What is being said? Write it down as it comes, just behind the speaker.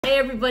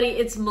everybody,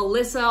 it's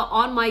Melissa.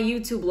 On my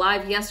YouTube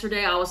live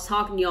yesterday, I was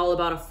talking to y'all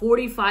about a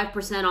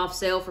 45% off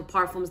sale for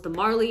Parfums de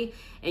Marly,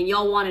 and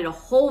y'all wanted a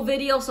whole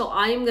video, so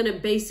I am gonna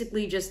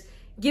basically just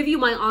give you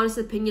my honest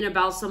opinion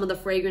about some of the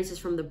fragrances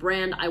from the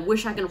brand. I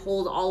wish I can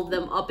hold all of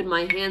them up in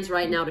my hands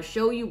right now to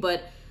show you,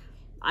 but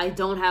I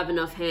don't have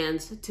enough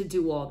hands to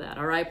do all that,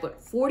 all right? But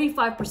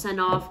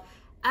 45% off,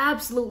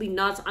 absolutely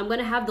nuts. I'm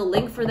gonna have the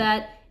link for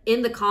that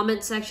in the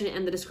comment section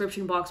and the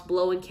description box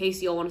below in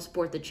case y'all want to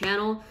support the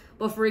channel.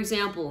 But for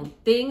example,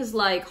 things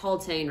like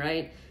Haultain,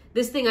 right?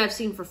 This thing I've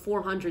seen for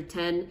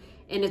 $410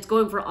 and it's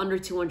going for under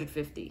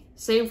 $250.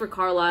 Same for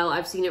Carlisle.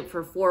 I've seen it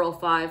for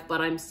 $405,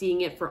 but I'm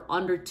seeing it for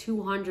under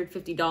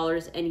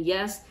 $250. And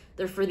yes,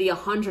 they're for the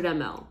 100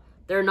 ml.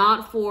 They're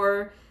not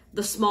for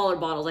the smaller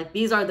bottles. Like,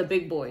 these are the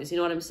big boys, you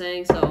know what I'm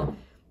saying? So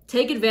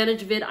take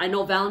advantage of it. I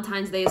know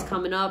Valentine's Day is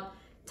coming up.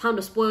 Time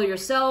to spoil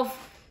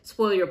yourself,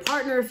 spoil your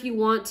partner if you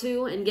want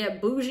to, and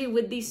get bougie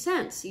with these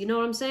scents. You know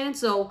what I'm saying?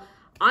 So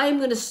I'm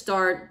going to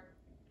start.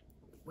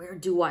 Where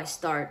do I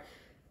start?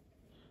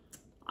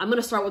 I'm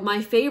going to start with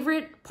my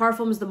favorite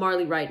Parfums de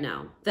Marly right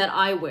now that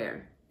I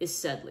wear is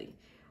Sedley.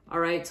 All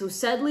right. So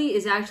Sedley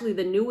is actually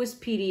the newest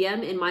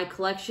PDM in my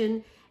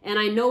collection. And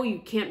I know you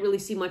can't really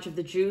see much of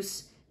the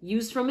juice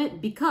used from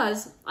it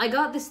because I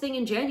got this thing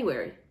in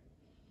January.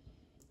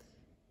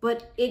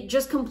 But it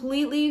just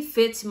completely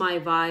fits my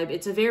vibe.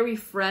 It's a very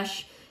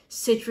fresh,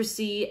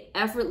 citrusy,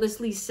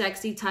 effortlessly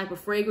sexy type of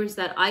fragrance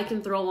that I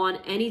can throw on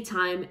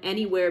anytime,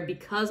 anywhere,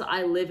 because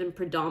I live in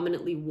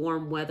predominantly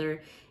warm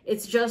weather.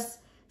 It's just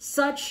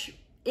such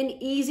an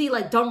easy,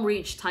 like, dumb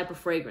reach type of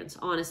fragrance,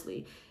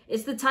 honestly.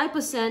 It's the type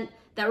of scent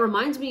that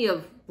reminds me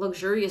of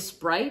luxurious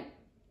Sprite.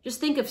 Just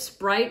think if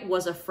Sprite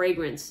was a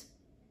fragrance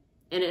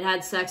and it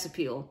had sex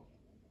appeal,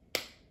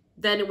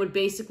 then it would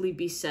basically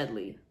be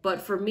Sedley.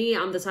 But for me,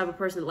 I'm the type of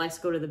person that likes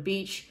to go to the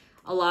beach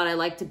a lot. I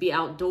like to be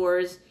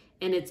outdoors,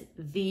 and it's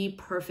the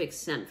perfect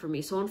scent for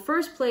me. So in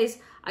first place,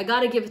 I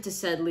gotta give it to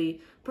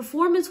Sedley.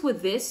 Performance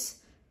with this,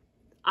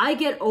 I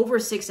get over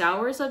 6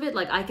 hours of it.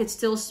 Like, I could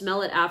still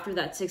smell it after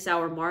that 6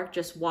 hour mark,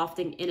 just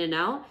wafting in and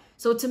out.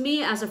 So to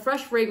me, as a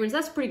fresh fragrance,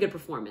 that's pretty good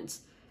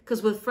performance.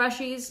 Because with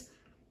freshies,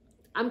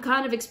 I'm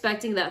kind of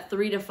expecting that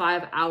 3 to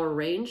 5 hour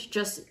range.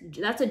 Just,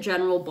 that's a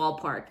general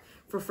ballpark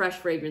for fresh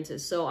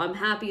fragrances. So I'm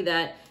happy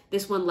that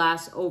this one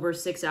lasts over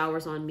 6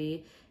 hours on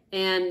me.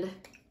 And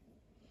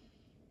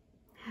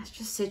it's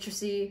just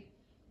citrusy.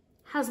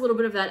 Has a little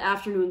bit of that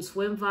afternoon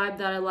swim vibe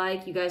that I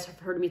like. You guys have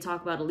heard me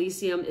talk about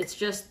Elysium. It's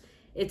just,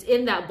 it's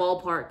in that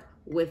ballpark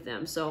with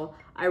them. So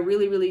I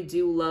really, really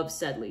do love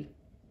Sedley.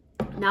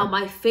 Now,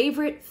 my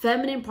favorite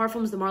feminine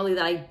Parfums de Marly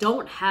that I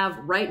don't have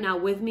right now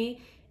with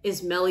me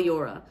is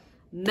Meliora.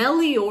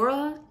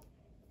 Meliora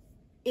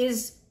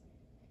is,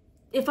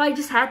 if I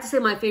just had to say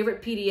my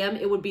favorite PDM,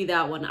 it would be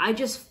that one. I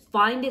just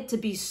find it to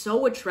be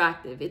so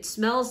attractive. It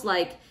smells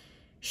like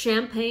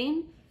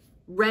champagne,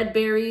 red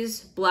berries,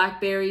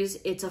 blackberries.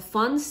 It's a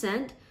fun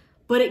scent,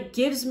 but it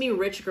gives me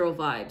rich girl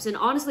vibes. And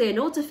honestly, I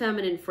know it's a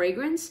feminine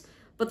fragrance,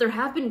 but there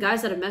have been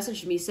guys that have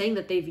messaged me saying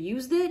that they've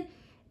used it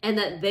and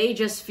that they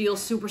just feel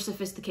super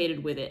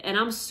sophisticated with it. And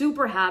I'm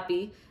super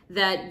happy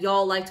that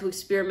y'all like to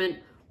experiment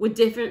with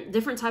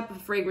different type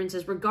of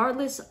fragrances,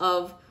 regardless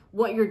of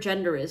what your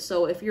gender is.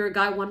 So if you're a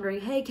guy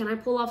wondering, hey, can I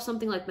pull off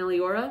something like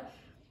Meliora?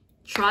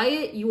 Try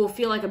it. You will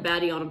feel like a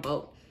baddie on a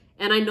boat.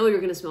 And I know you're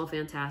going to smell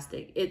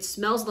fantastic. It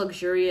smells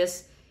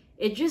luxurious.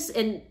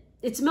 And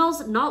it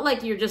smells not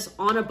like you're just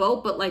on a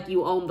boat, but like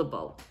you own the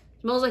boat.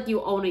 It smells like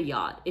you own a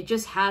yacht. It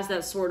just has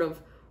that sort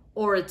of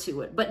aura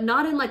to it, but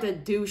not in like a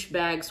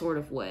douchebag sort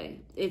of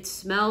way. It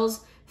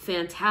smells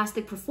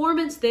fantastic.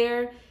 Performance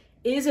there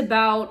is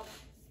about,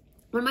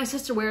 when my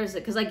sister wears it,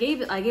 because I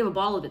gave a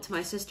bottle of it to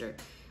my sister.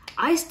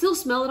 I still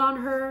smell it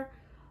on her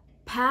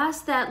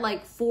past that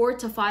like 4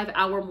 to 5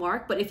 hour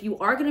mark. But if you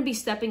are going to be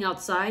stepping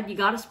outside, you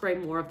got to spray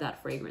more of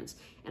that fragrance.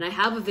 And I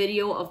have a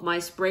video of my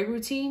spray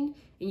routine,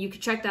 and you can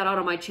check that out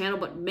on my channel.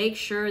 But make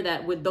sure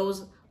that with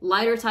those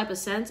lighter type of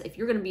scents, if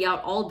you're going to be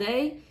out all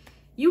day,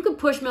 you can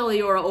push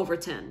Meliora over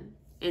 10.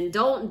 And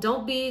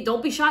don't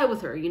be shy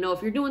with her. You know,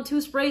 if you're doing 2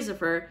 sprays of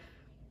her,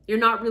 you're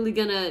not really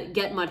gonna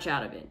get much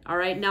out of it. All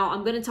right, now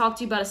I'm gonna talk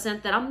to you about a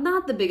scent that I'm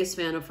not the biggest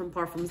fan of from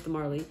Parfums de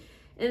Marly,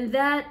 and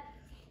that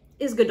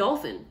is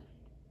Godolphin.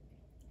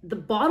 The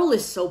bottle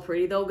is so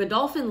pretty though.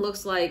 Godolphin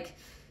looks like,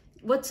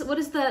 what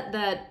is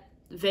that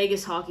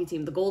Vegas hockey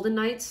team, the Golden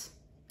Knights,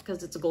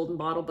 because it's a golden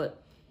bottle.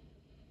 But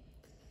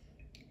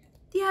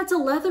yeah, it's a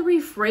leathery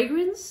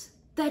fragrance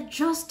that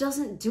just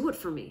doesn't do it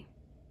for me,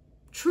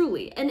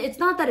 truly. And it's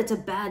not that it's a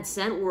bad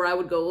scent where I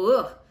would go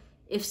ugh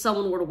if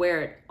someone were to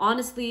wear it.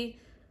 Honestly,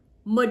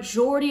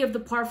 majority of the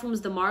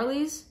Parfums de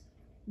Marlys,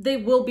 they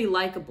will be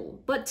likable.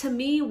 But to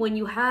me, when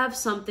you have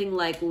something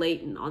like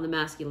Layton on the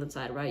masculine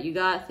side, right? You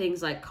got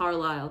things like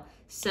Carlisle,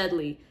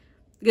 Sedley.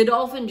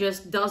 Godolphin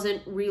just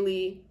doesn't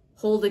really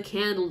hold a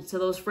candle to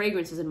those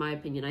fragrances, in my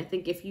opinion. I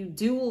think if you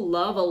do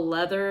love a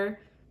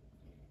leather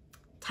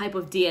type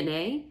of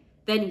DNA,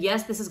 then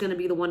yes, this is going to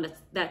be the one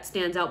that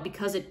stands out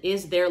because it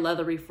is their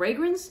leathery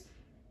fragrance.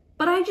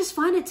 But I just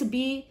find it to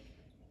be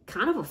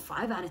kind of a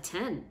 5 out of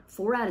 10,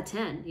 4 out of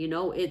 10. You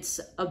know, it's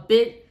a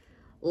bit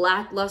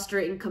lackluster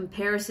in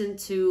comparison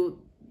to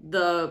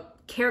the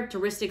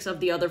characteristics of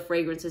the other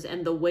fragrances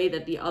and the way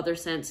that the other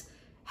scents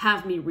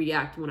have me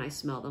react when I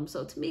smell them.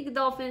 So to me,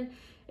 Godolphin,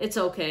 it's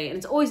okay. And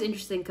it's always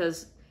interesting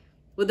because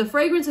with the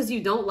fragrances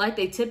you don't like,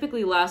 they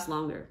typically last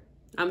longer.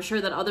 I'm sure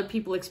that other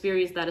people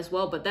experience that as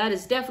well, but that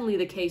is definitely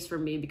the case for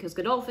me because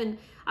Godolphin,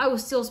 I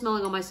was still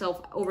smelling on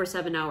myself over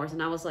 7 hours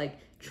and I was like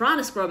trying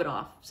to scrub it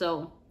off.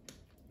 So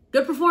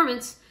good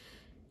performance.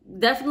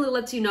 Definitely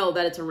lets you know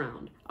that it's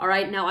around. All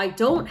right, now I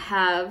don't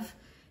have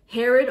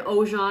Harrod,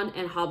 Ojon,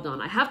 and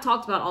Hobdon. I have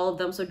talked about all of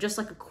them, so just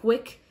like a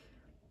quick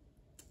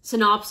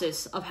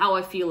synopsis of how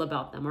I feel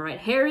about them. All right,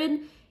 Harrod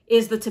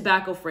is the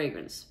tobacco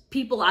fragrance.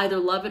 People either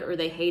love it or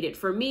they hate it.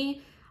 For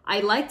me, I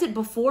liked it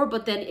before,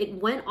 but then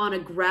it went on a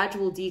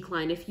gradual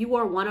decline. If you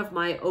are one of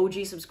my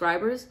OG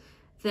subscribers,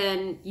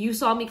 then you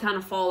saw me kind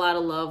of fall out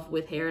of love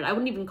with Harrod. I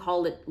wouldn't even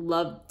call it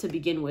love to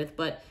begin with,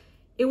 but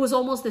it was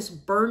almost this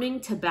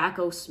burning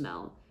tobacco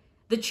smell.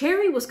 The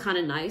cherry was kind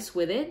of nice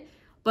with it,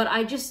 but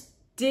I just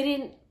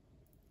didn't,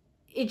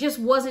 it just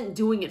wasn't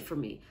doing it for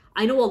me.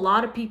 I know a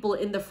lot of people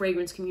in the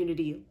fragrance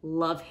community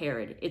love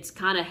Harrod. It's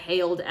kind of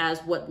hailed as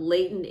what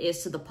Layton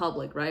is to the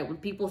public, right? When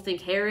people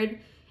think Harrod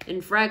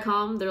in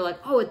Fragcom, they're like,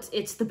 oh,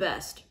 it's the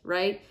best,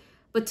 right?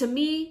 But to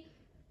me,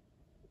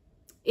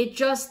 it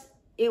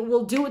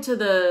will do it to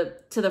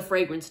the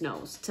fragrance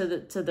nose, to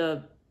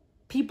the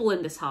people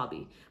in this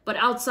hobby. But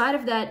outside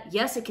of that,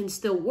 yes, it can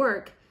still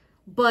work,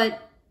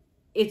 but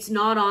it's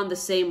not on the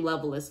same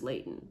level as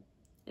Layton.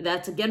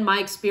 That's, again, my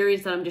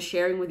experience that I'm just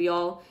sharing with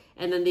y'all.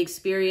 And then the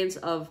experience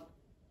of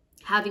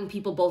having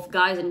people, both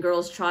guys and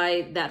girls,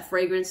 try that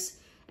fragrance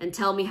and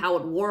tell me how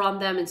it wore on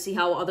them and see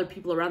how other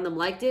people around them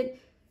liked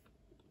it.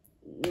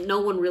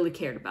 No one really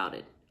cared about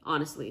it,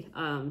 honestly.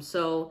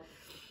 So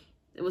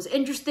it was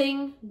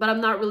interesting, but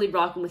I'm not really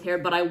rocking with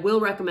Harrod. But I will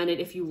recommend it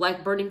if you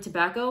like burning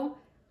tobacco.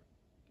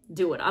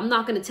 Do it. I'm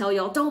not going to tell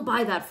y'all, don't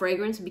buy that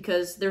fragrance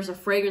because there's a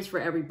fragrance for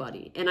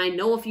everybody. And I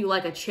know if you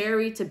like a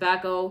cherry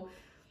tobacco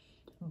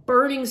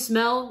burning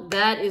smell,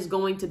 that is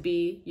going to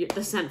be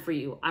the scent for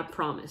you. I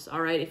promise.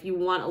 All right. If you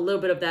want a little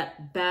bit of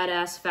that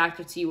badass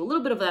factor to you, a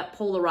little bit of that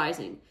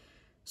polarizing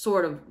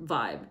sort of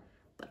vibe.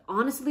 But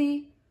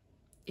honestly,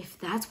 if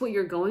that's what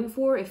you're going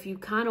for, if you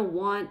kind of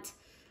want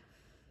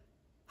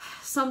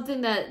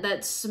something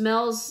that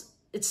smells,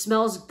 it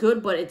smells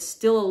good, but it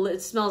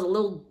smells a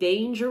little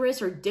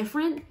dangerous or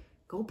different,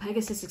 go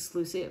Pegasus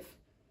exclusive.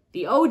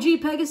 The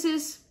OG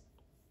Pegasus,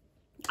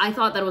 I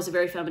thought that was a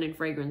very feminine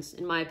fragrance,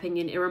 in my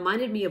opinion. It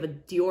reminded me of a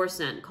Dior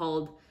scent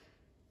called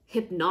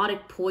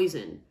Hypnotic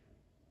Poison.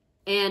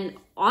 And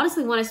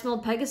honestly, when I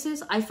smelled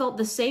Pegasus, I felt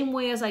the same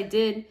way as I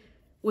did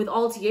with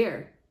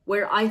Altier,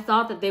 where I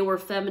thought that they were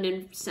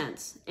feminine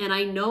scents. And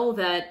I know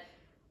that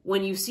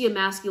when you see a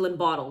masculine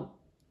bottle,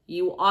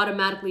 you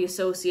automatically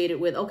associate it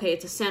with, okay,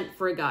 it's a scent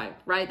for a guy,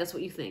 right? That's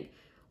what you think.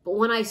 But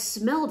when I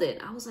smelled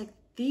it, I was like,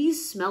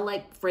 these smell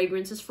like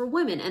fragrances for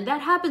women. And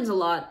that happens a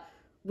lot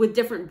with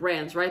different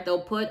brands, right?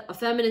 They'll put a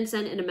feminine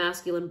scent in a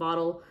masculine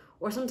bottle,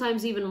 or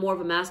sometimes even more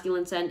of a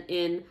masculine scent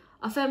in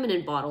a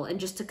feminine bottle, and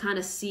just to kind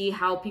of see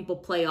how people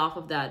play off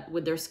of that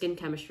with their skin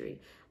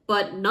chemistry.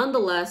 But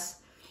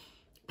nonetheless,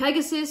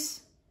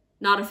 Pegasus,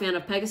 not a fan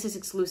of. Pegasus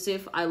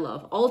exclusive, I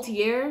love.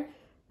 Altier,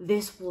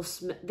 this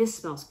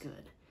smells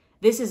good.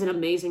 This is an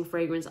amazing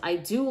fragrance. I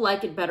do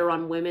like it better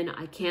on women,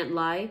 I can't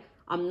lie.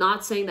 I'm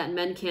not saying that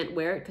men can't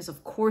wear it, because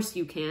of course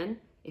you can.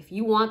 If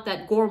you want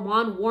that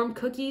gourmand, warm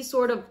cookie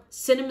sort of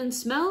cinnamon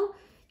smell,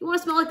 you want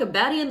to smell like a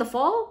baddie in the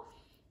fall,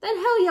 then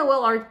hell yeah,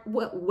 well,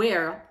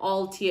 wear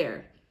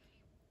Altier.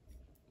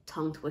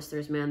 Tongue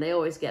twisters, man, they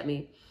always get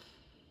me.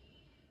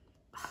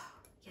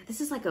 Yeah,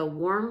 this is like a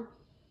warm,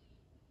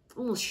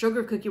 almost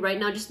sugar cookie right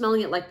now, just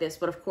smelling it like this,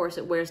 but of course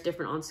it wears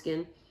different on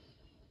skin.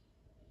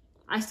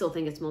 I still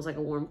think it smells like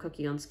a warm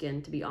cookie on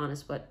skin, to be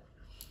honest, but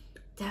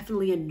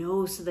definitely a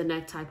nose to the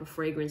neck type of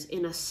fragrance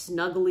in a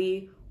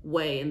snuggly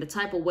way, in the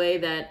type of way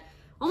that,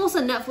 almost a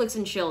Netflix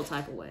and chill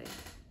type of way.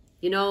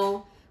 You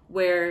know,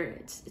 where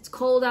it's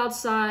cold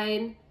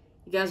outside,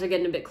 you guys are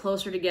getting a bit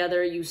closer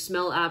together, you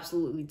smell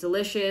absolutely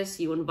delicious,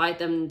 you invite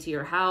them into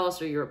your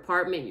house or your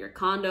apartment, your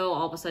condo,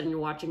 all of a sudden you're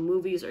watching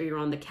movies or you're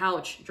on the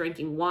couch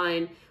drinking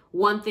wine.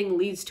 One thing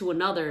leads to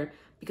another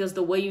because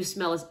the way you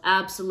smell is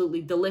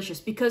absolutely delicious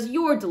because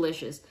you're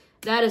delicious.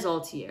 That is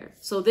Altier.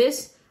 So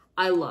this,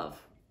 I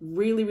love.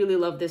 Really, really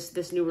love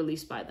this new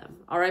release by them.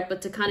 All right,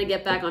 but to kind of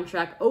get back on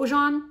track,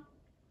 Ojon,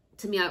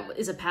 to me,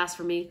 is a pass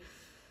for me.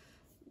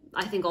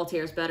 I think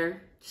Altier is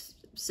better, just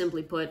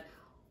simply put.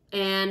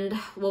 And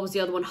what was the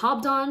other one?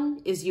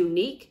 Hobdon is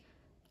unique.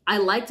 I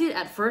liked it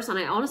at first, and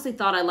I honestly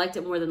thought I liked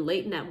it more than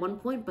Layton at one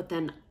point, but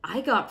then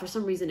I got, for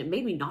some reason, it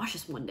made me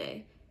nauseous one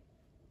day.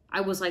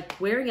 I was like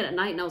wearing it at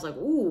night, and I was like,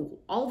 ooh,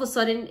 all of a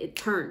sudden it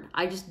turned.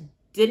 I just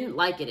didn't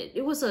like it.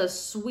 It was a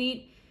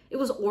sweet, it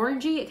was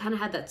orangey. It kind of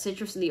had that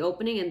citrus in the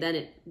opening, and then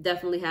it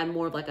definitely had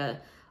more of like a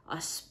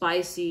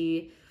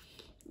spicy,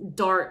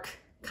 dark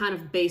kind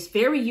of base.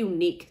 Very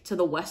unique to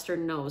the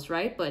Western nose,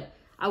 right? But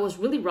I was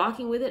really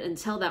rocking with it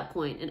until that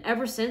point. And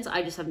ever since,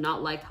 I just have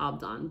not liked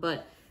Hobbed On.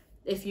 But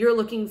if you're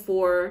looking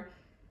for,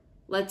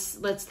 let's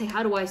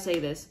how do I say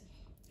this?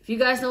 If you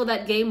guys know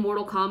that game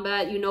Mortal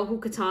Kombat, you know who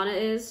Katana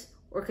is,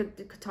 or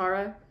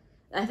Katara.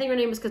 I think her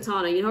name is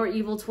Katana. You know her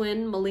evil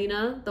twin,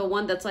 Melina, the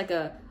one that's like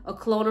a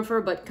clone of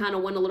her, but kind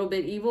of went a little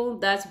bit evil.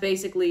 That's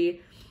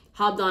basically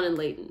Hobbed On and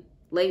Leighton.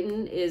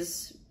 Leighton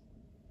is,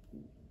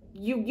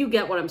 you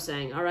get what I'm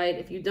saying, all right?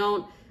 If you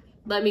don't,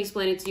 let me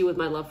explain it to you with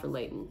my love for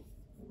Leighton.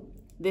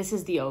 This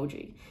is the OG.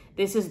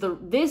 This is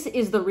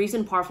the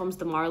reason Parfums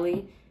de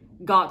Marly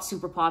got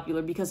super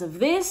popular, because of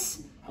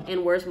this.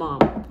 And where's mom?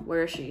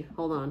 Where is she?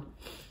 Hold on.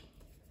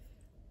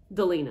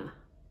 Delina.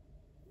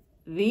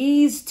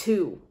 These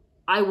two,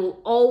 I will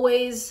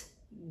always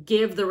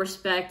give the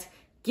respect,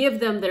 give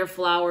them their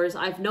flowers.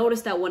 I've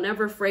noticed that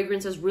whenever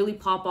fragrances really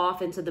pop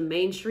off into the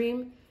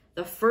mainstream,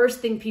 the first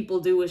thing people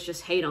do is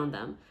just hate on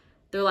them.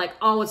 They're like,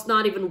 oh, it's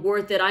not even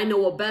worth it. I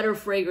know a better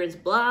fragrance,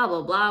 blah,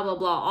 blah, blah, blah,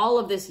 blah. All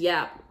of this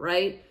yap,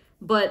 right?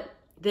 But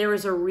there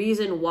is a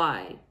reason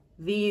why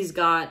these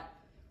got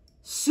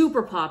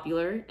super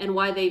popular and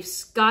why they've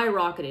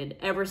skyrocketed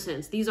ever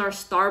since. These are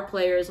star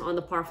players on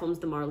the Parfums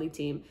de Marly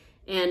team.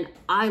 And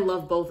I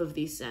love both of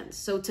these scents.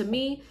 So to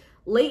me,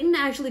 Leighton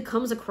actually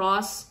comes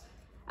across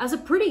as a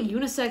pretty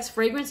unisex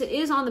fragrance. It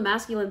is on the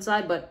masculine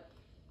side, but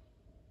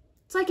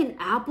it's like an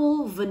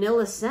apple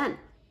vanilla scent.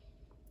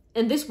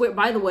 And this,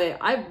 by the way,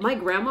 my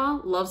grandma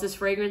loves this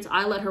fragrance.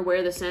 I let her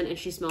wear the scent and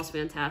she smells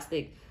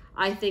fantastic.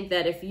 I think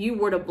that if you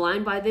were to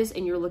blind buy this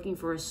and you're looking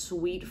for a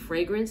sweet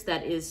fragrance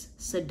that is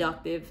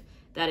seductive,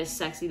 that is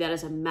sexy, that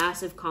is a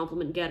massive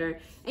compliment getter,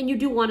 and you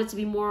do want it to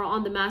be more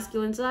on the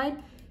masculine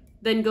side,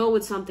 then go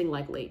with something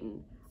like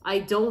Leighton. I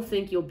don't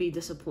think you'll be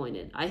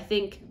disappointed. I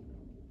think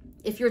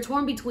if you're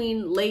torn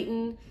between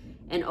Leighton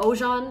and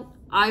Ojan,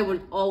 I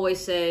would always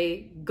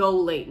say go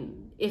Leighton.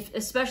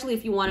 Especially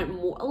if you want it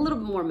a little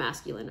bit more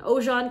masculine.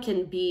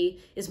 Ojan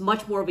is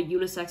much more of a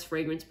unisex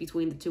fragrance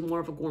between the two,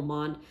 more of a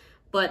gourmand,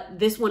 but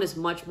this one is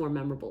much more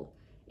memorable,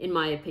 in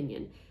my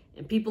opinion.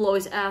 And people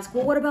always ask,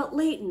 well, what about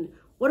Leighton?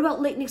 What about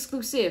Leighton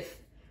Exclusive?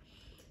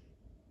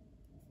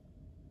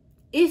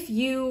 If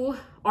you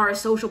are a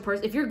social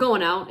person, if you're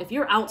going out, if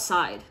you're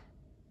outside,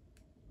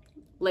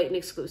 Leighton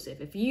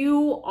Exclusive. If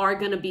you are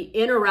going to be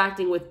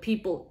interacting with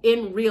people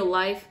in real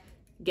life,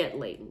 get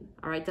Leighton.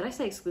 All right, did I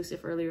say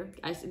exclusive earlier?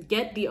 I said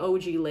get the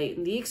OG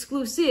Leighton. The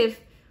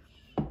exclusive,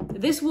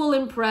 this will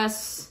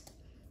impress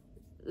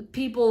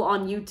people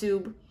on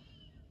YouTube,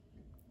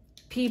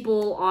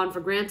 people on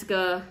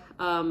Fragrantica,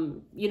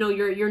 you know,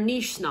 your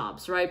niche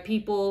snobs, right?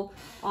 People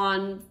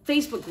on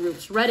Facebook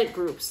groups, Reddit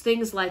groups,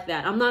 things like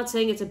that. I'm not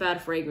saying it's a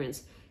bad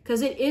fragrance,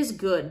 because it is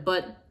good,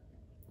 but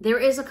there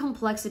is a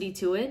complexity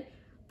to it.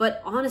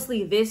 But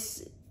honestly,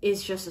 this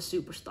is just a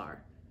superstar.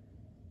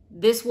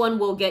 This one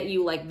will get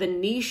you like the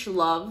niche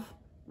love,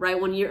 right?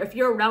 If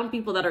you're around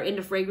people that are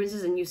into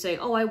fragrances and you say,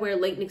 oh, I wear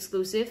Leighton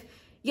Exclusive,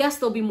 yes,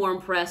 they'll be more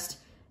impressed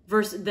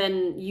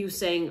than you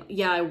saying,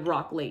 yeah, I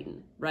rock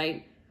Leighton,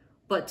 right?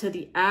 But to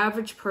the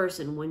average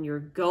person, when you're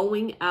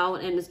going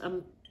out, and it's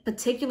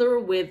particular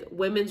with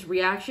women's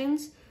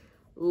reactions,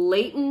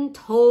 Leighton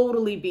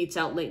totally beats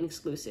out Leighton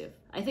Exclusive.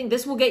 I think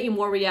this will get you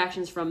more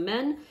reactions from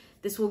men.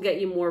 This will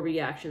get you more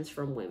reactions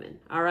from women.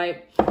 All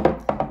right.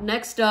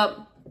 Next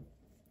up,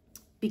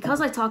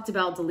 because I talked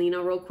about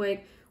Delina real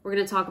quick, we're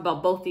going to talk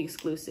about both the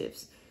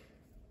exclusives.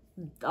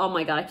 Oh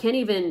my God, I can't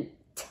even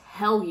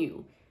tell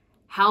you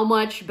how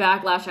much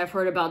backlash I've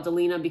heard about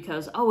Delina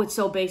because, oh, it's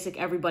so basic,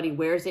 everybody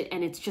wears it,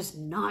 and it's just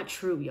not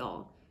true,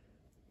 y'all.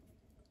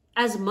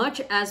 As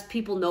much as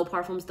people know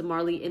Parfums de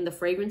Marly in the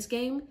fragrance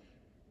game,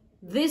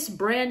 this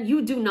brand,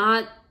 you do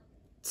not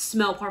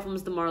smell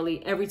Parfums de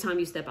Marly every time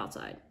you step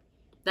outside.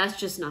 That's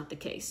just not the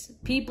case.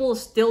 People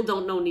still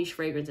don't know niche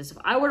fragrances. If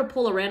I were to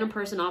pull a random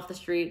person off the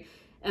street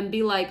and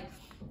be like,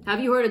 have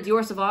you heard of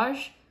Dior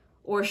Sauvage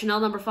or Chanel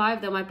No.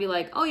 5? They might be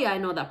like, oh yeah, I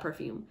know that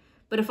perfume.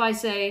 But if I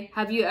say,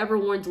 have you ever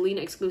worn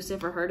Delina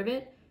Exclusive or heard of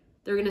it?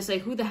 They're going to say,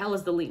 who the hell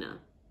is Delina?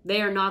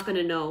 They are not going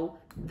to know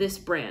this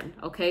brand,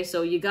 okay?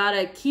 So you got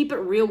to keep it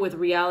real with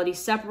reality,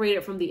 separate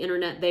it from the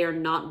internet. They are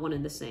not one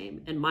and the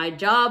same. And my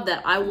job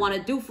that I want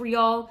to do for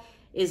y'all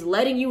is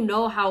letting you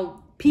know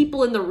how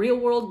people in the real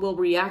world will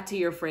react to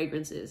your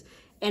fragrances.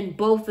 And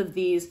both of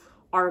these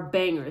are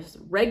bangers.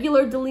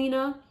 Regular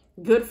Delina,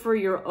 good for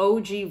your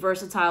OG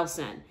versatile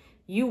scent.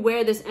 You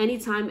wear this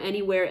anytime,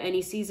 anywhere,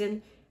 any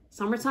season.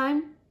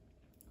 Summertime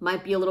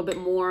might be a little bit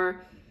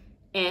more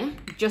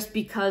just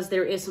because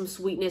there is some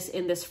sweetness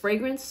in this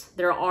fragrance.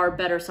 There are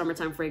better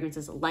summertime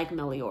fragrances like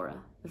Meliora.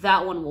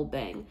 That one will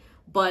bang.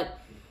 But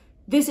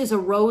this is a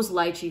rose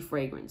lychee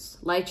fragrance.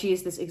 Lychee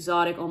is this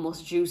exotic,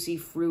 almost juicy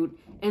fruit.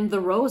 And the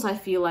rose, I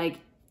feel like,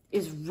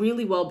 is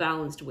really well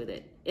balanced with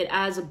it. It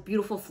adds a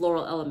beautiful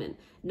floral element.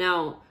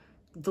 Now,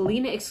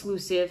 Delina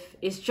Exclusive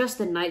is just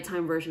the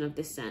nighttime version of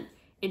this scent,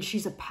 and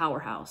she's a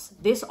powerhouse.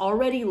 This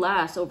already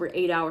lasts over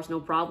 8 hours, no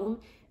problem.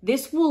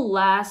 This will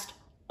last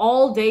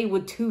all day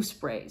with 2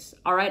 sprays,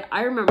 all right?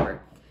 I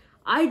remember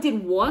I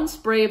did 1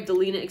 spray of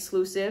Delina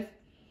Exclusive.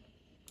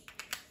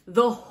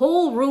 The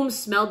whole room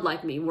smelled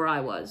like me where I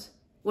was.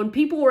 When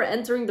people were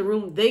entering the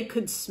room, they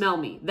could smell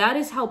me. That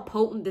is how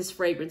potent this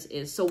fragrance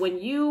is. So when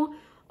you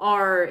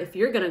are, if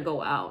you're gonna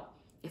go out,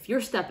 if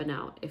you're stepping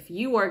out, if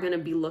you are gonna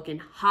be looking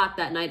hot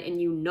that night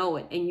and you know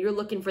it, and you're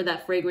looking for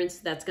that fragrance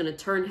that's gonna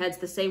turn heads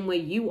the same way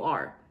you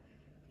are,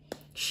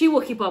 she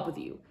will keep up with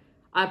you.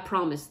 I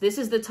promise. This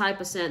is the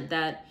type of scent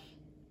that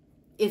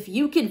if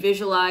you can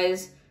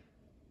visualize,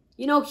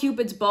 you know,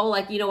 Cupid's bow,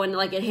 like, you know, when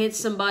like it hits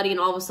somebody and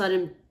all of a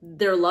sudden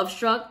they're love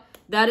struck,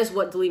 that is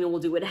what Delina will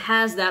do. It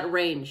has that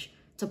range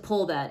to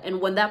pull that.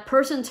 And when that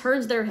person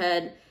turns their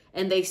head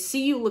and they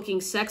see you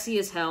looking sexy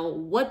as hell,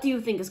 what do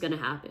you think is going to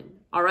happen?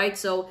 All right.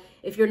 So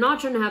if you're not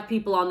trying to have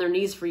people on their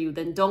knees for you,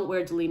 then don't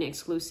wear Delina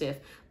exclusive,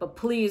 but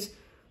please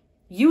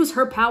use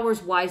her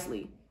powers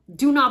wisely.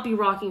 Do not be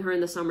rocking her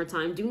in the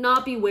summertime. Do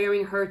not be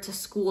wearing her to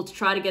school to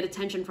try to get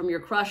attention from your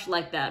crush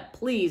like that,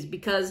 please,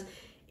 because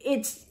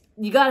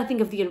you got to think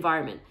of the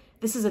environment.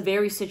 This is a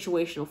very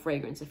situational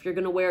fragrance. If you're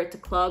going to wear it to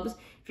clubs,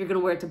 if you're going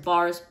to wear it to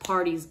bars,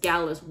 parties,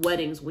 galas,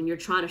 weddings, when you're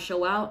trying to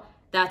show out,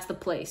 that's the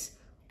place.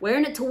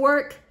 Wearing it to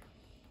work,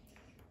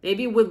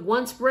 maybe with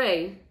one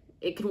spray,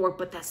 it can work,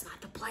 but that's not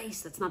the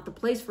place. That's not the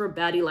place for a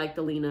baddie like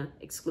Delina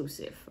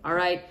exclusive. All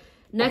right.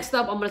 Next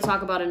up, I'm going to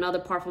talk about another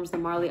Parfums de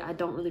Marly I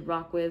don't really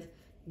rock with,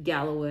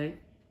 Galloway.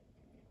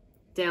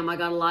 Damn, I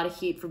got a lot of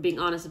heat for being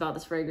honest about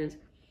this fragrance.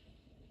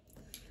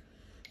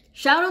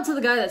 Shout out to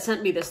the guy that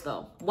sent me this,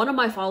 though. One of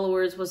my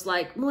followers was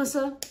like,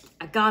 Melissa,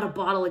 I got a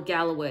bottle of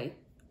Galloway.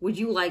 Would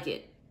you like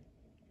it?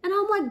 And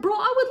I'm like, bro,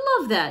 I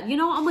would love that. You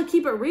know, I'm going to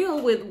keep it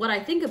real with what I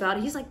think about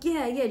it. He's like,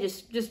 yeah,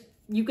 just,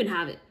 you can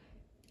have it.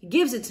 He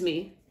gives it to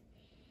me.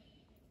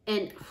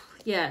 And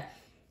yeah,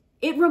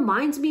 it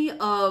reminds me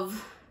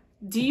of,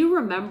 do you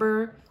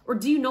remember, or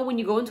do you know when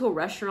you go into a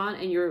restaurant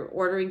and you're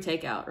ordering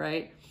takeout,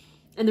 right?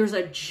 And there's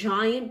a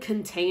giant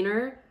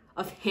container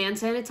of hand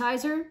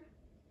sanitizer?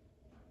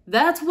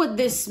 That's what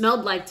this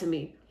smelled like to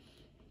me.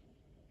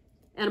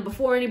 And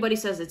before anybody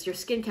says it's your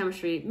skin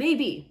chemistry,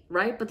 maybe,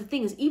 right? But the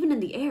thing is, even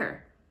in the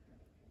air,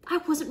 I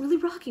wasn't really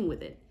rocking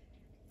with it.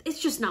 It's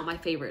just not my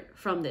favorite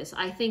from this.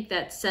 I think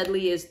that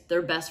Sedley is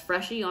their best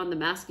freshie on the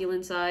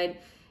masculine side,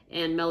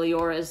 and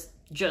Meliora is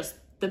just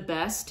the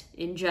best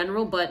in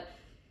general, but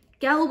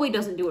Galloway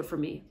doesn't do it for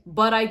me.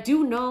 But I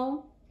do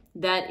know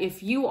that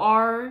if you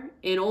are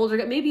an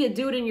older, maybe a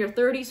dude in your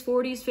 30s,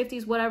 40s,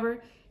 50s,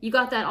 whatever, you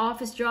got that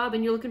office job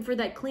and you're looking for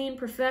that clean,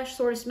 profesh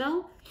sort of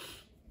smell,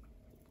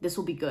 this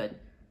will be good.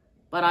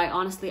 But I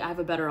have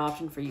a better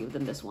option for you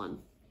than this one.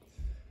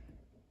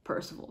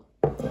 Percival.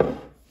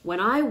 When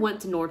I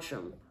went to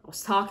Nordstrom, I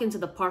was talking to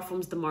the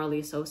Parfums de Marly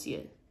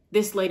associate.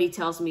 This lady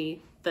tells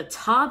me the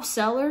top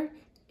seller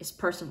is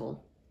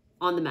Percival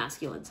on the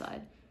masculine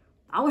side.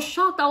 I was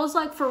shocked. I was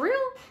like, for real?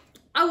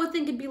 I would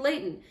think it'd be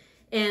Leighton.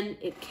 And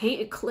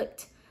it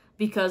clicked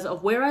because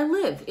of where I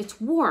live. It's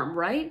warm,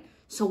 right?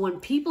 So when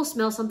people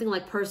smell something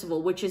like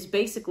Percival, which is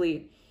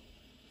basically,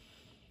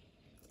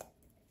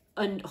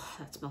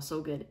 that smells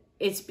so good.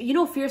 It's, you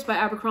know, Fierce by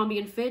Abercrombie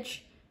and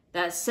Fitch,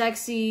 that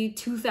sexy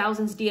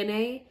 2000s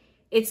DNA.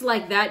 It's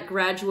like that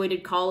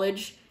graduated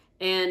college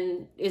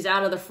and is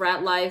out of the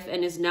frat life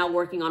and is now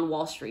working on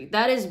Wall Street.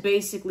 That is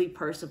basically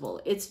Percival.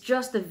 It's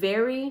just a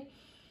very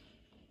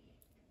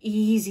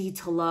easy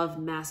to love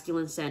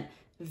masculine scent.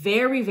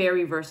 Very,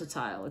 very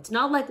versatile. It's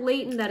not like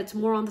Leighton that it's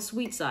more on the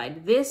sweet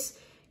side. This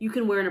you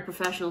can wear in a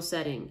professional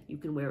setting. You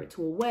can wear it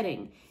to a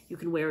wedding. You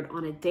can wear it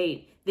on a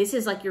date. This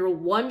is like your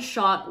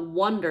one-shot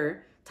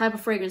wonder type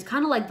of fragrance,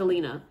 kind of like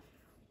Delina.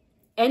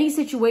 Any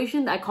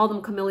situation, I call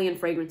them chameleon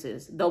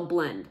fragrances. They'll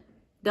blend.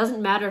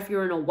 Doesn't matter if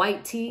you're in a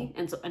white tee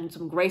and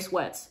some gray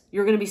sweats.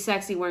 You're going to be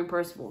sexy wearing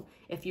Percival.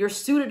 If you're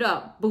suited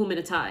up, boom, in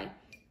a tie,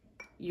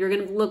 you're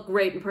going to look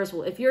great in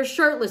Percival. If you're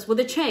shirtless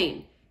with a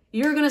chain,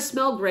 you're going to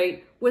smell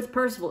great with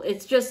Percival.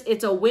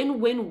 It's a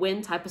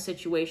win-win-win type of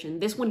situation.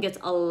 This one gets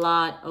a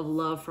lot of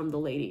love from the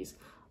ladies.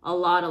 A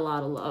lot of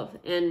love.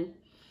 And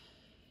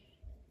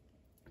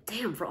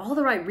damn, for all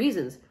the right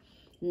reasons.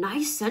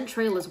 Nice scent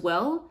trail as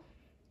well.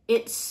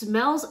 It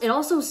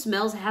also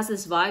smells, it has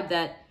this vibe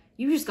that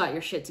you just got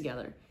your shit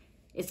together.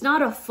 It's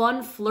not a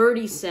fun,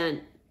 flirty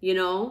scent, you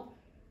know?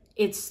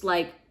 It's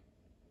like,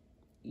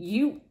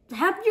 you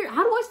have your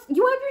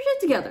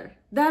shit together.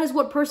 That is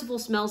what Percival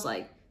smells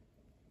like.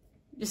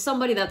 Just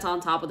somebody that's on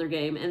top of their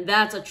game, and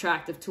that's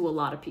attractive to a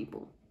lot of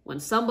people. When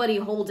somebody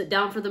holds it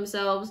down for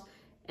themselves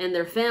and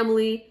their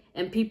family,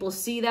 and people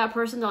see that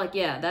person, they're like,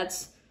 yeah,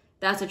 that's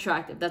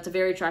attractive. That's a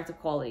very attractive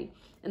quality.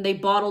 And they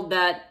bottled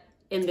that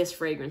in this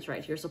fragrance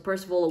right here. So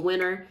Percival, a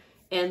winner.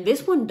 And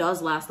this one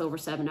does last over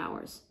 7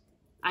 hours.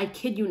 I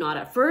kid you not.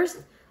 At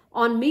first,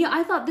 on me,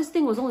 I thought this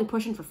thing was only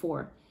pushing for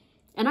 4.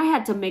 And I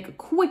had to make a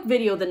quick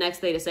video the next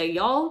day to say,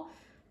 y'all,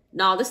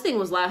 nah, this thing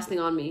was lasting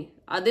on me.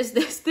 This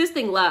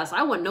thing lasts.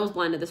 I went nose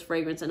blind to this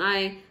fragrance, and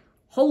I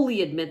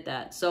wholly admit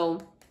that. So,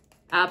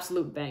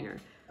 absolute banger.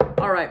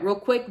 All right, real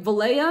quick.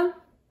 Valleja,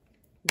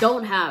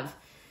 don't have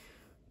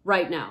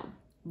right now.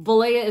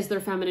 Valleja is their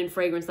feminine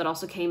fragrance that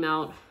also came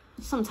out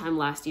sometime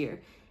last year.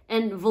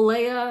 And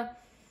Valleja,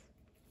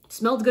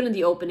 Smelled good in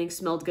the opening,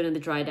 smelled good in the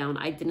dry down.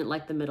 I didn't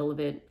like the middle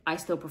of it. I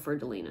still prefer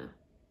Delina.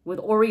 With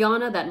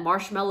Oriana, that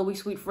marshmallowy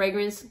sweet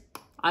fragrance,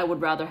 I would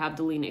rather have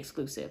Delina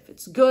exclusive.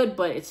 It's good,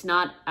 but it's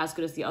not as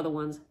good as the other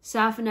ones.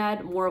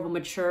 Safanad, more of a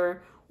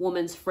mature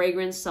woman's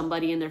fragrance,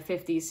 somebody in their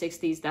 50s,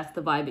 60s, that's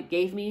the vibe it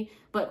gave me.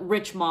 But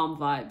rich mom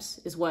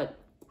vibes is what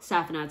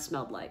Safanad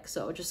smelled like.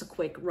 So just a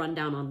quick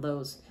rundown on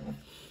those.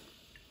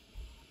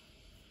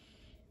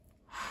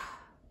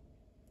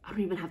 I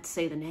don't even have to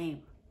say the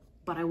name,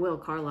 but I will,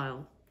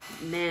 Carlisle.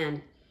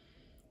 Man,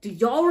 do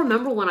y'all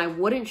remember when I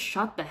wouldn't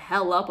shut the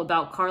hell up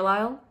about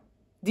Carlisle?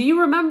 Do you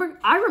remember?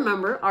 I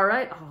remember, all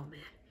right? Oh, man.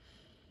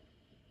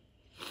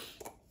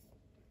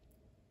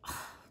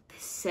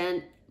 This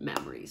scent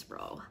memories,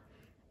 bro.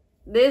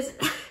 This,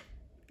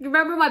 you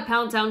remember my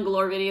Pound Town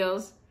Galore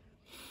videos?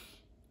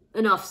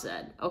 Enough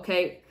said,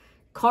 okay?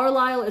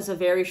 Carlisle is a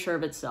very sure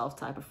of itself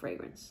type of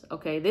fragrance,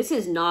 okay? This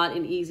is not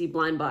an easy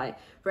blind buy.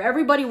 For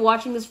everybody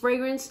watching this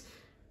fragrance,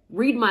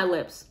 read my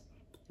lips.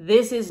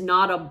 This is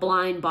not a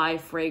blind buy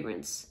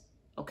fragrance,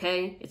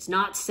 okay? It's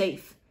not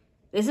safe.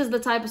 This is the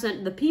type of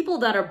scent, the people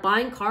that are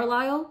buying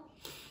Carlisle,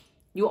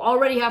 you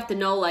already have to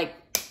know, like,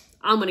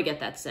 I'm gonna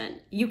get that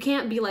scent. You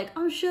can't be like,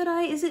 oh, should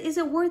I? Is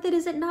it worth it?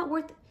 Is it not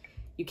worth it?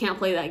 You can't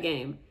play that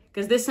game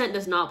because this scent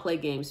does not play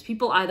games.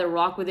 People either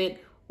rock with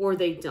it or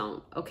they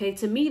don't, okay?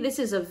 To me, this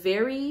is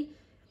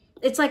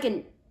it's like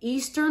an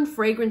Eastern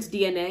fragrance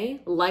DNA,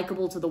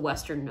 likable to the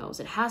Western nose.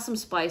 It has some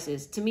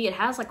spices. To me, it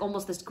has like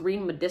almost this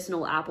green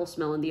medicinal apple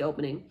smell in the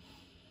opening.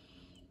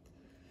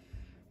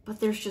 But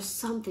there's just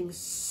something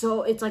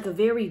it's like a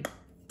very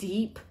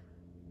deep,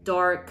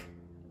 dark,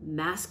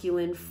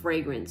 masculine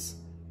fragrance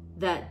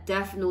that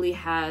definitely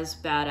has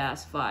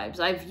badass vibes.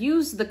 I've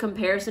used the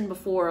comparison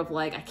before of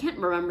like, I can't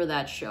remember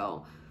that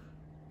show.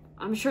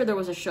 I'm sure there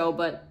was a show,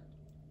 but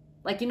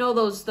like, you know,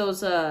 those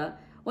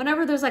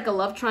whenever there's like a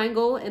love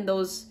triangle in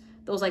those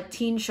like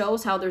teen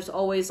shows, how there's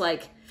always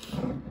like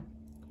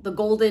the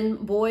golden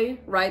boy,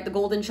 right? The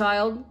golden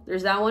child.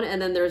 There's that one.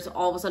 And then there's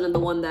all of a sudden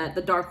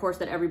the dark horse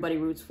that everybody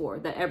roots for,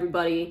 that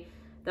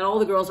all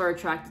the girls are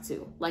attracted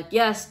to. Like,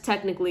 yes,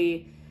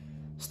 technically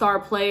star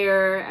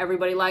player,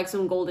 everybody likes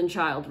him, golden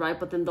child, right?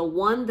 But then the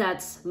one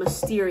that's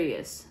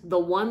mysterious, the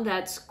one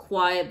that's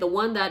quiet, the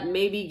one that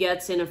maybe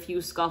gets in a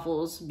few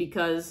scuffles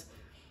because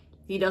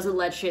he doesn't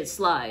let shit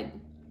slide.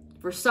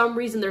 For some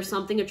reason, there's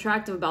something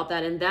attractive about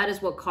that, and that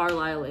is what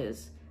Carlisle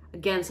is.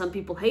 Again, some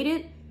people hate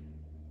it,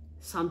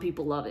 some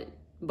people love it.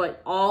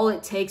 But all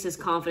it takes is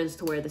confidence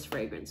to wear this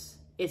fragrance.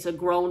 It's a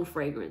grown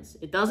fragrance.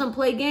 It doesn't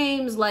play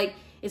games. Like,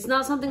 it's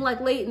not something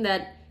like Leighton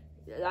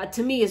that,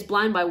 to me, is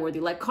blind buy worthy.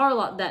 Like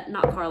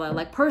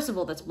like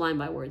Percival that's blind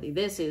buy worthy.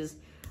 This is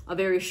a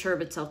very sure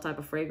of itself type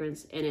of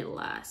fragrance, and it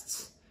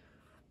lasts.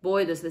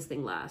 Boy, does this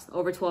thing last.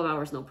 Over 12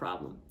 hours, no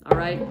problem. All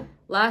right?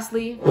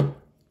 Lastly,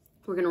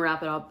 we're going to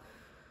wrap it up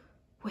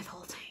with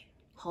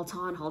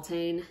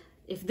Haltane.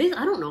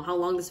 I don't know how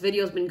long this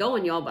video has been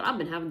going, y'all, but I've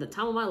been having the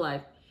time of my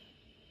life.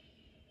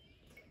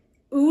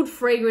 Oud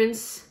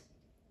fragrance,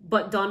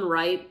 but done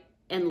right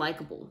and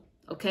likable.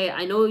 Okay,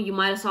 I know you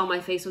might have saw my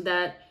face with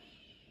that.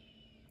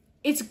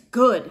 It's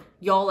good,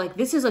 y'all. Like,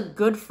 this is a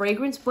good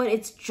fragrance, but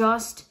it's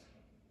just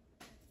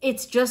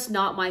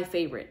not my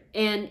favorite.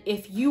 And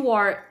if you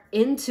are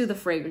into the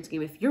fragrance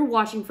game, if you're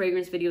watching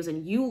fragrance videos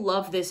and you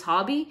love this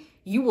hobby,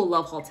 you will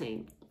love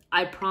Haltane.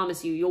 I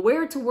promise you. You'll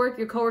wear it to work.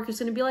 Your coworker's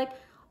going to be like,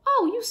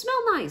 oh, you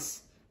smell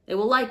nice. They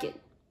will like it.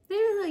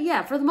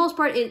 Yeah, for the most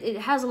part, it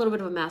has a little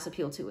bit of a mass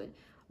appeal to it.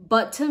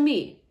 But to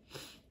me,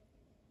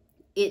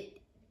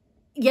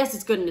 yes,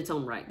 it's good in its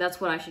own right.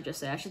 That's what I should just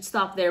say. I should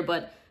stop there.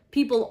 But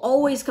people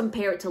always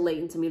compare it to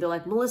Leighton to me. They're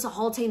like, Melissa,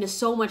 Haltane is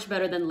so much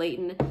better than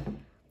Leighton.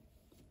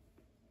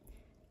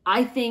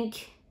 I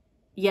think,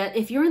 yeah,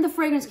 if you're in the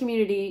fragrance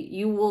community,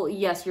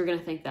 yes, you're going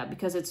to think that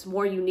because it's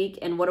more unique.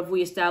 And what have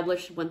we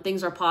established? When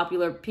things are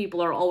popular,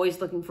 people are always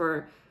looking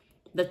for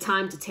the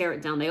time to tear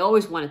it down. They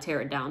always want to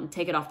tear it down and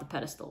take it off the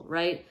pedestal,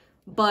 right?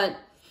 But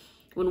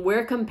when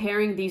we're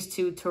comparing these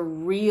two to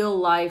real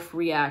life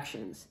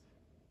reactions,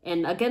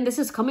 and again, this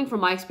is coming from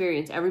my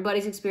experience.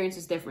 Everybody's experience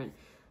is different.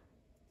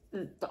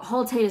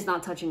 Haltane is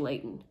not touching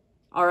Leighton.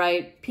 All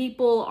right,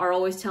 people are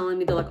always telling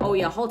me, they're like, oh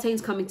yeah,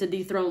 Haltane's coming to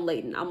dethrone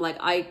Leighton. I'm like,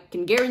 I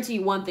can guarantee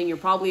you one thing. You're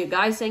probably a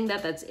guy saying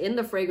that's in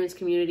the fragrance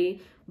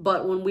community.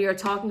 But when we are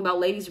talking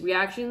about ladies'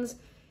 reactions,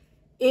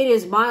 it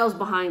is miles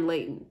behind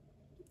Leighton.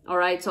 All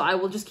right, so I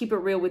will just keep it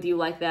real with you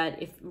like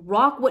that. If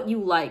rock what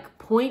you like,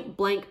 point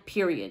blank,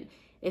 period.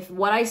 If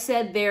what I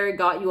said there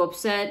got you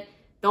upset,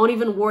 don't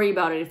even worry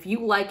about it. If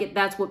you like it,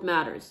 that's what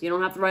matters. You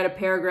don't have to write a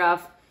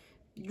paragraph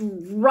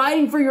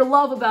writing for your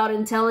love about it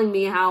and telling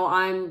me how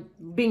I'm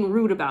being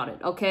rude about it,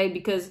 okay?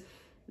 Because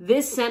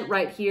this scent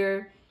right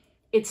here,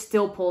 it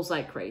still pulls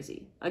like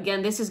crazy.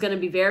 Again, this is going to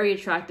be very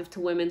attractive to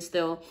women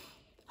still.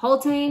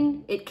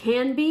 Haltane, it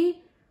can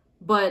be,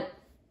 but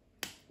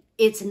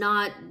it's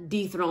not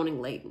dethroning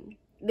Leighton.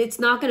 It's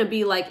not going to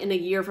be like in a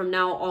year from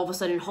now, all of a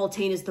sudden,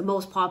 Haltane is the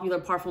most popular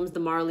Parfums de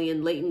Marly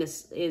and Leighton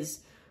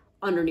is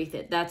underneath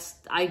it.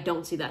 I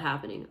don't see that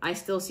happening. I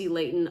still see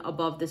Leighton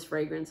above this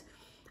fragrance.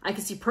 I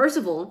can see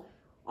Percival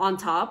on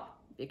top,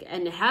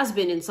 and it has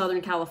been in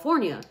Southern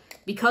California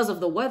because of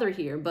the weather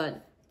here.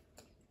 But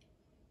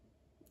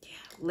yeah,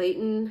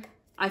 Layton,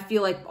 I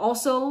feel like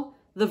also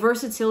the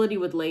versatility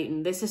with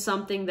Layton. This is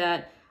something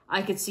that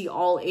I could see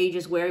all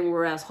ages wearing,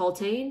 whereas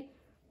Haultain,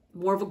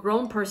 more of a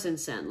grown person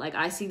scent. Like,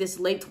 I see this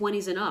late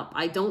 20s and up.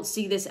 I don't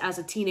see this as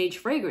a teenage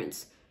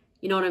fragrance.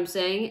 You know what I'm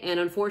saying? And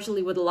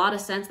unfortunately, with a lot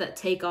of scents that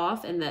take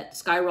off and that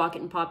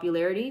skyrocket in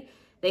popularity,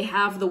 they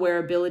have the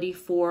wearability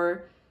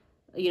for,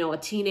 you know, a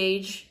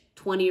teenage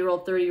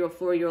 20-year-old, 30-year-old,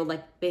 40-year-old.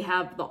 Like, they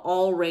have the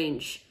all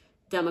range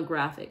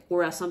demographic.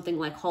 Whereas something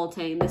like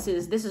Haultain, this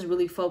is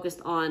really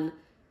focused on,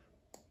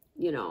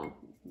 you know,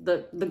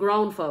 the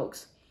grown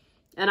folks.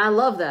 And I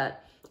love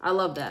that. I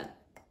love that.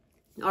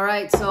 All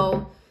right,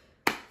 so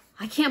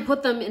I can't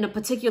put them in a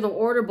particular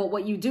order, but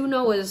what you do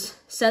know is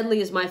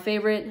Sedley is my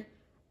favorite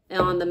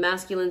on the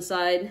masculine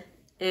side,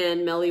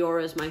 and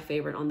Meliora is my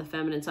favorite on the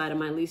feminine side, and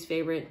my least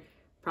favorite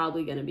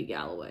probably gonna be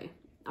Galloway.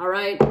 All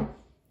right.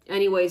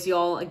 Anyways,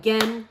 y'all,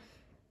 again,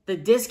 the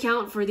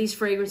discount for these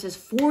fragrances,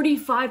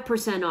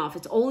 45% off.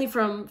 It's only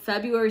from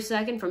February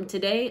 2nd, from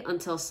today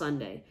until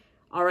Sunday.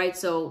 All right,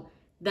 so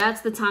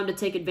that's the time to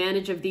take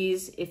advantage of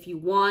these if you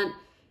want.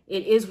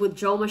 It is with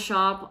Joma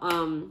Shop.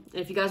 And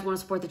if you guys want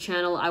to support the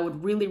channel, I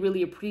would really,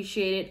 really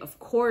appreciate it. Of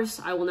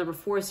course, I will never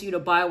force you to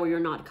buy where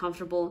you're not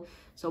comfortable.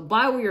 So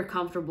buy where you're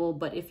comfortable.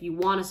 But if you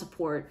want to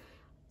support,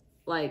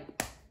 like,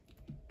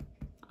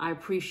 I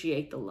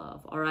appreciate the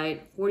love. All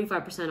right,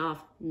 45%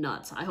 off,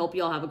 nuts. I hope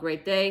y'all have a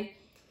great day.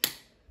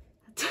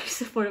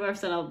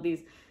 45% off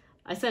these.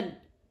 I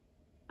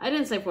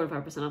didn't say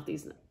 45% off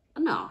these.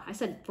 No, I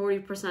said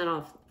 40%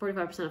 off,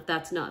 45% off.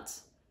 That's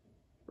nuts,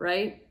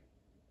 right?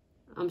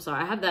 I'm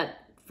sorry. I have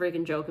that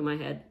freaking joke in my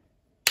head.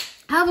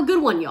 Have a good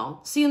one,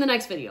 y'all. See you in the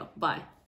next video. Bye.